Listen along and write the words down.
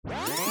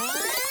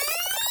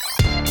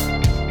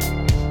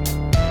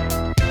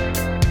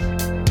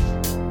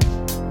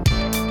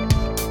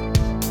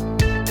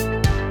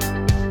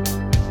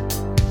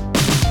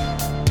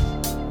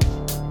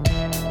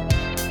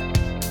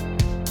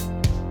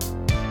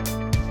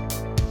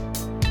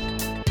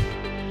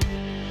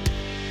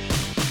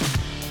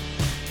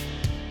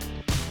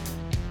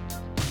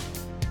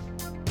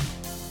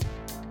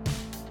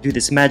do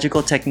this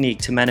magical technique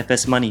to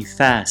manifest money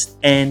fast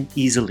and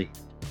easily.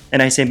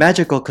 And I say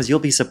magical because you'll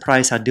be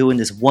surprised how doing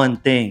this one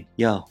thing,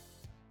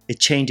 it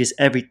changes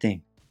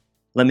everything.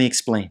 Let me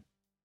explain.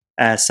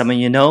 As some of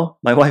you know,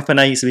 my wife and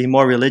I used to be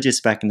more religious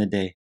back in the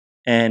day,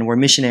 and we're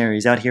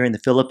missionaries out here in the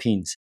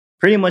Philippines,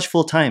 pretty much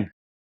full time.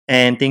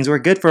 And things were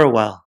good for a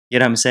while, you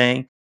know what I'm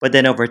saying? But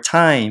then over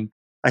time,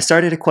 I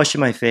started to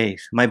question my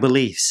faith, my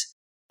beliefs,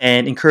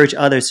 and encourage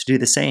others to do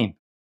the same.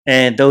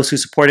 And those who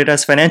supported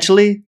us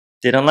financially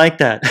didn't like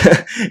that.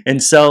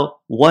 And so,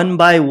 one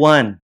by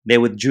one, they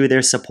withdrew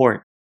their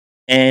support.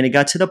 And it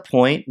got to the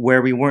point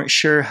where we weren't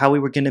sure how we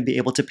were going to be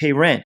able to pay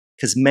rent,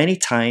 because many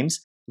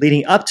times,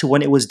 leading up to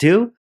when it was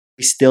due,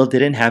 we still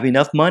didn't have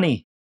enough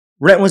money.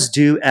 Rent was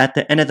due at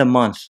the end of the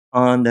month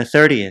on the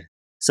 30th.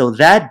 So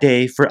that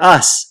day for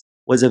us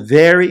was a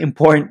very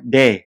important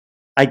day.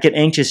 I'd get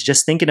anxious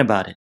just thinking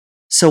about it.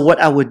 So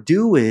what I would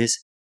do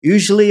is,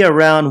 usually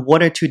around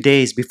 1 or 2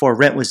 days before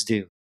rent was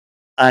due,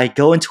 I'd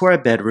go into our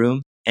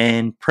bedroom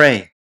and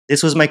pray.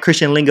 This was my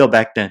Christian lingo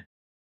back then.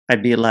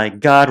 I'd be like,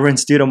 God,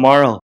 rent's due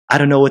tomorrow. I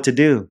don't know what to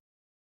do.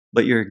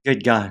 But you're a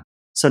good God.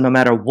 So no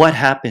matter what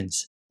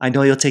happens, I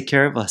know you'll take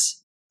care of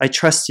us. I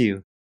trust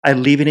you. I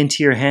leave it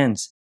into your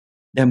hands.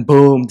 Then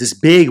boom, this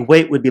big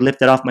weight would be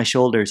lifted off my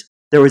shoulders.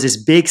 There was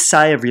this big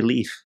sigh of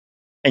relief.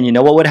 And you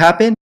know what would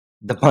happen?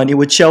 The money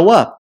would show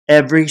up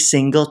every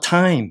single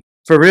time.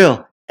 For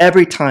real,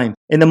 every time,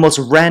 in the most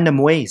random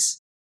ways.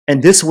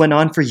 And this went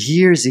on for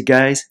years, you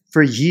guys,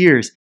 for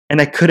years. And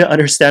I couldn't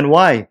understand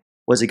why.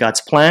 Was it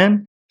God's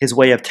plan? His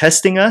way of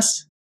testing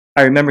us?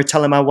 I remember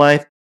telling my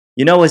wife,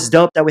 it's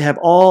dope that we have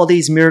all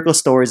these miracle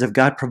stories of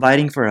God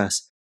providing for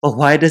us. But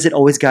why does it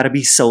always gotta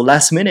be so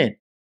last minute?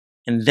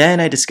 And then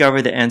I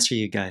discovered the answer,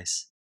 you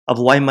guys, of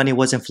why money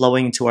wasn't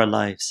flowing into our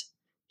lives.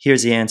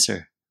 Here's the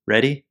answer.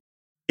 Ready?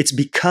 It's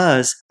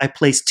because I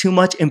placed too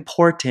much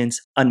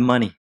importance on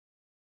money.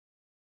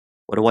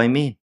 What do I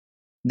mean?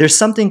 There's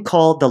something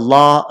called the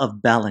law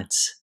of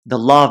balance. The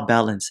law of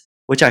balance,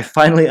 which I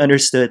finally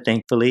understood,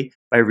 thankfully,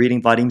 by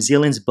reading Vadim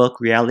Zeland's book,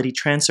 Reality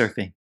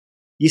Transurfing.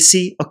 You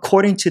see,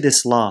 according to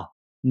this law,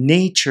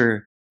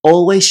 nature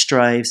always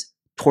strives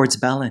towards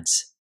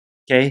balance.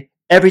 Okay?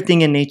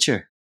 Everything in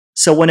nature.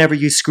 So whenever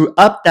you screw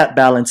up that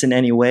balance in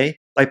any way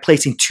by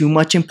placing too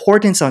much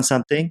importance on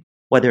something,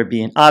 whether it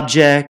be an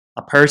object,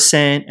 a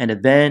person, an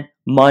event,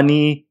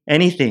 money,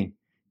 anything,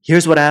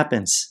 here's what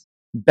happens.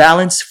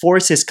 Balance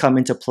forces come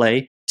into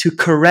play to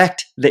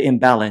correct the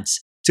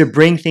imbalance, to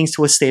bring things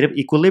to a state of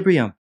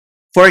equilibrium.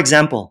 For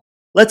example,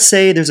 let's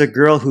say there's a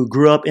girl who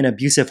grew up in an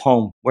abusive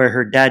home where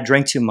her dad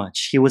drank too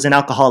much. He was an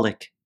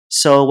alcoholic.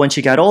 So when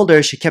she got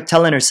older, she kept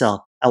telling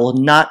herself, I will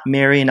not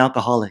marry an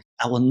alcoholic.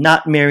 I will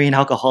not marry an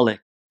alcoholic.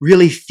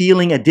 Really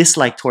feeling a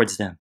dislike towards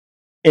them.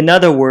 In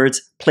other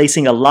words,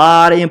 placing a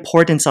lot of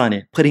importance on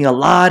it, putting a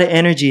lot of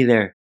energy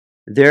there,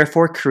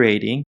 therefore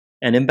creating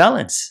an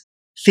imbalance.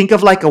 Think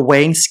of like a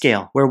weighing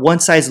scale where one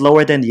side's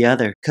lower than the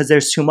other because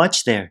there's too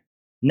much there.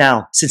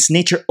 Now, since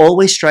nature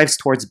always strives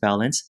towards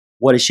balance,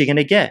 what is she going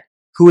to get?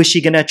 Who is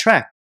she going to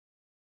attract?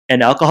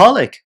 An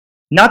alcoholic.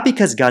 Not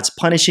because God's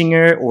punishing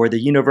her or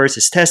the universe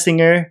is testing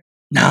her.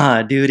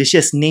 Nah, dude, it's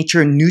just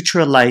nature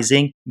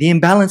neutralizing the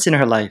imbalance in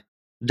her life.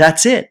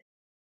 That's it.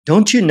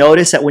 Don't you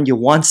notice that when you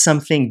want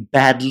something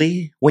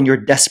badly, when you're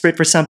desperate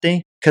for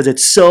something, because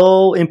it's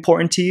so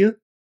important to you,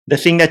 the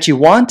thing that you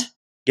want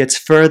gets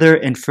further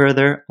and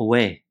further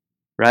away,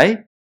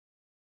 right?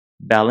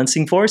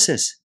 Balancing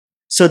forces.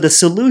 So the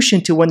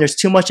solution to when there's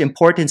too much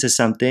importance to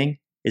something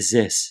is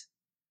this.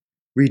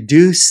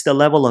 Reduce the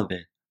level of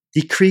it.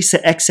 Decrease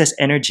the excess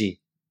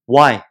energy.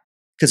 Why?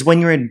 Because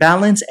when you're in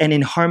balance and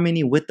in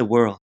harmony with the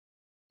world,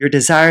 your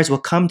desires will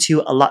come to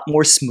you a lot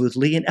more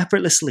smoothly and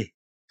effortlessly.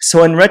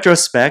 So in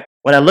retrospect,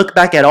 when I look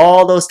back at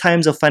all those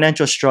times of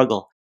financial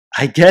struggle,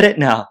 I get it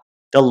now.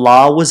 The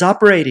law was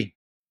operating.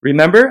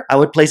 Remember, I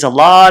would place a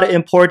lot of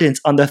importance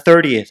on the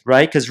 30th,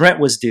 right? Because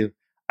rent was due.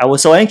 I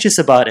was so anxious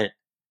about it.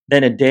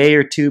 Then a day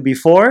or two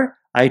before,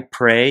 I'd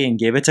pray and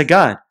give it to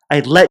God.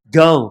 I'd let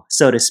go,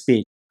 so to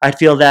speak. I'd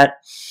feel that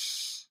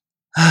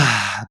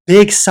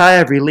big sigh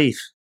of relief.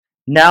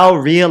 Now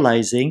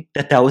realizing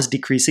that was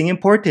decreasing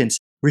importance,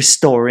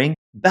 restoring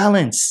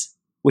balance.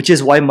 Which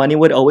is why money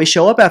would always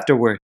show up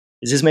afterward.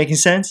 Is this making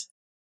sense?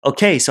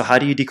 Okay, so how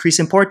do you decrease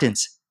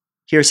importance?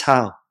 Here's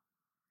how.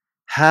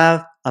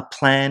 Have a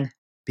plan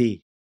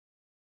B.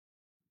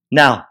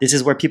 Now, this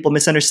is where people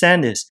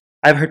misunderstand this.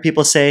 I've heard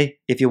people say,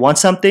 if you want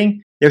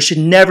something, there should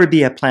never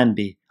be a plan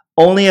B,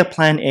 only a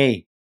plan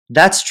A.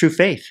 That's true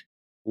faith.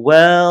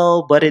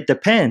 Well, but it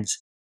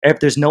depends. If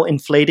there's no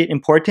inflated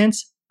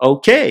importance,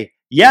 okay,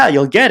 yeah,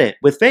 you'll get it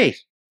with faith.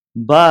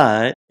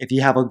 But if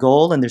you have a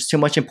goal and there's too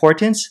much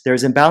importance,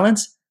 there's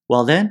imbalance,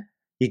 well then,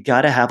 you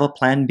gotta have a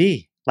plan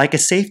B, like a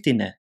safety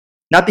net.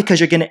 Not because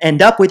you're gonna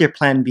end up with your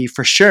plan B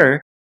for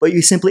sure, but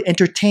you simply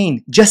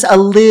entertain just a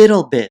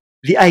little bit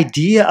the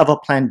idea of a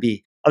plan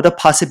B, of the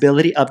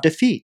possibility of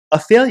defeat,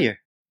 of failure,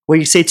 where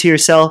you say to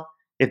yourself,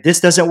 if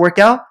this doesn't work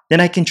out, then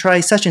I can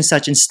try such and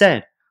such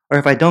instead. Or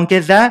if I don't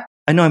get that,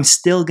 I know I'm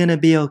still gonna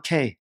be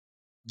okay.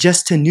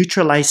 just to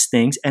neutralize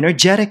things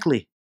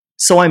energetically.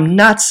 So I'm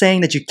not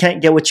saying that you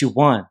can't get what you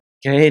want.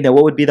 Okay, then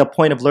what would be the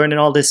point of learning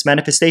all this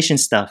manifestation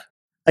stuff?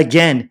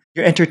 Again,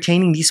 you're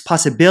entertaining these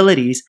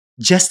possibilities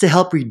just to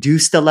help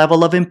reduce the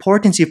level of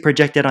importance you've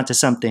projected onto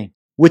something,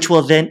 which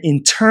will then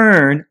in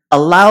turn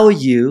allow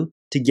you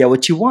to get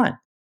what you want.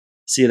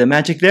 See the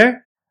magic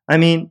there? I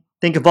mean,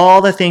 think of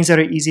all the things that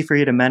are easy for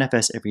you to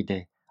manifest every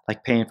day,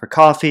 like paying for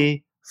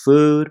coffee,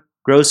 food,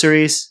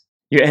 groceries.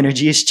 Your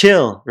energy is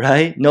chill,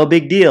 right? No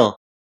big deal.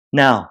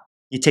 Now,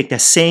 you take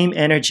that same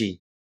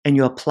energy and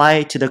you apply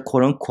it to the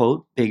quote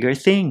unquote bigger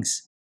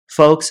things.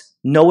 Folks,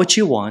 know what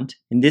you want,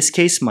 in this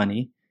case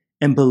money,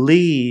 and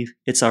believe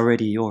it's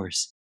already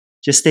yours.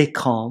 Just stay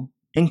calm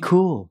and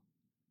cool,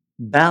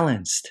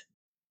 balanced.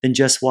 Then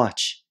just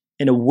watch.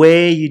 In a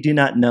way you do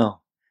not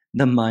know,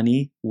 the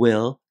money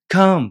will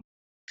come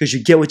because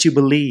you get what you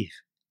believe.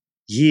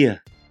 Yeah.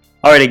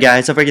 Alrighty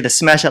guys, don't forget to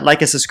smash that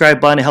like and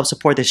subscribe button to help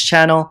support this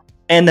channel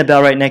and the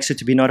bell right next to it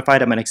to be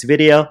notified of my next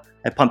video.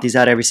 I pump these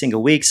out every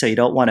single week so you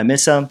don't want to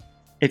miss them.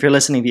 If you're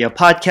listening via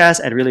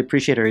podcast, I'd really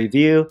appreciate a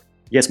review.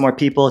 It gets more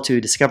people to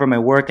discover my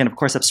work and of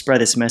course help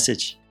spread this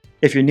message.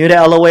 If you're new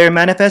to LOA or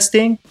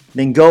manifesting,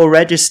 then go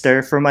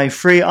register for my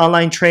free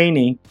online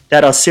training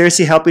that'll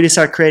seriously help you to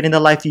start creating the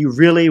life you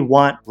really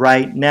want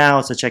right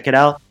now. So check it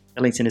out.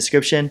 The link's in the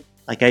description.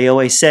 Like I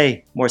always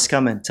say, more's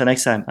coming. Till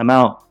next time, I'm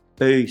out.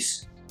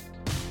 Peace.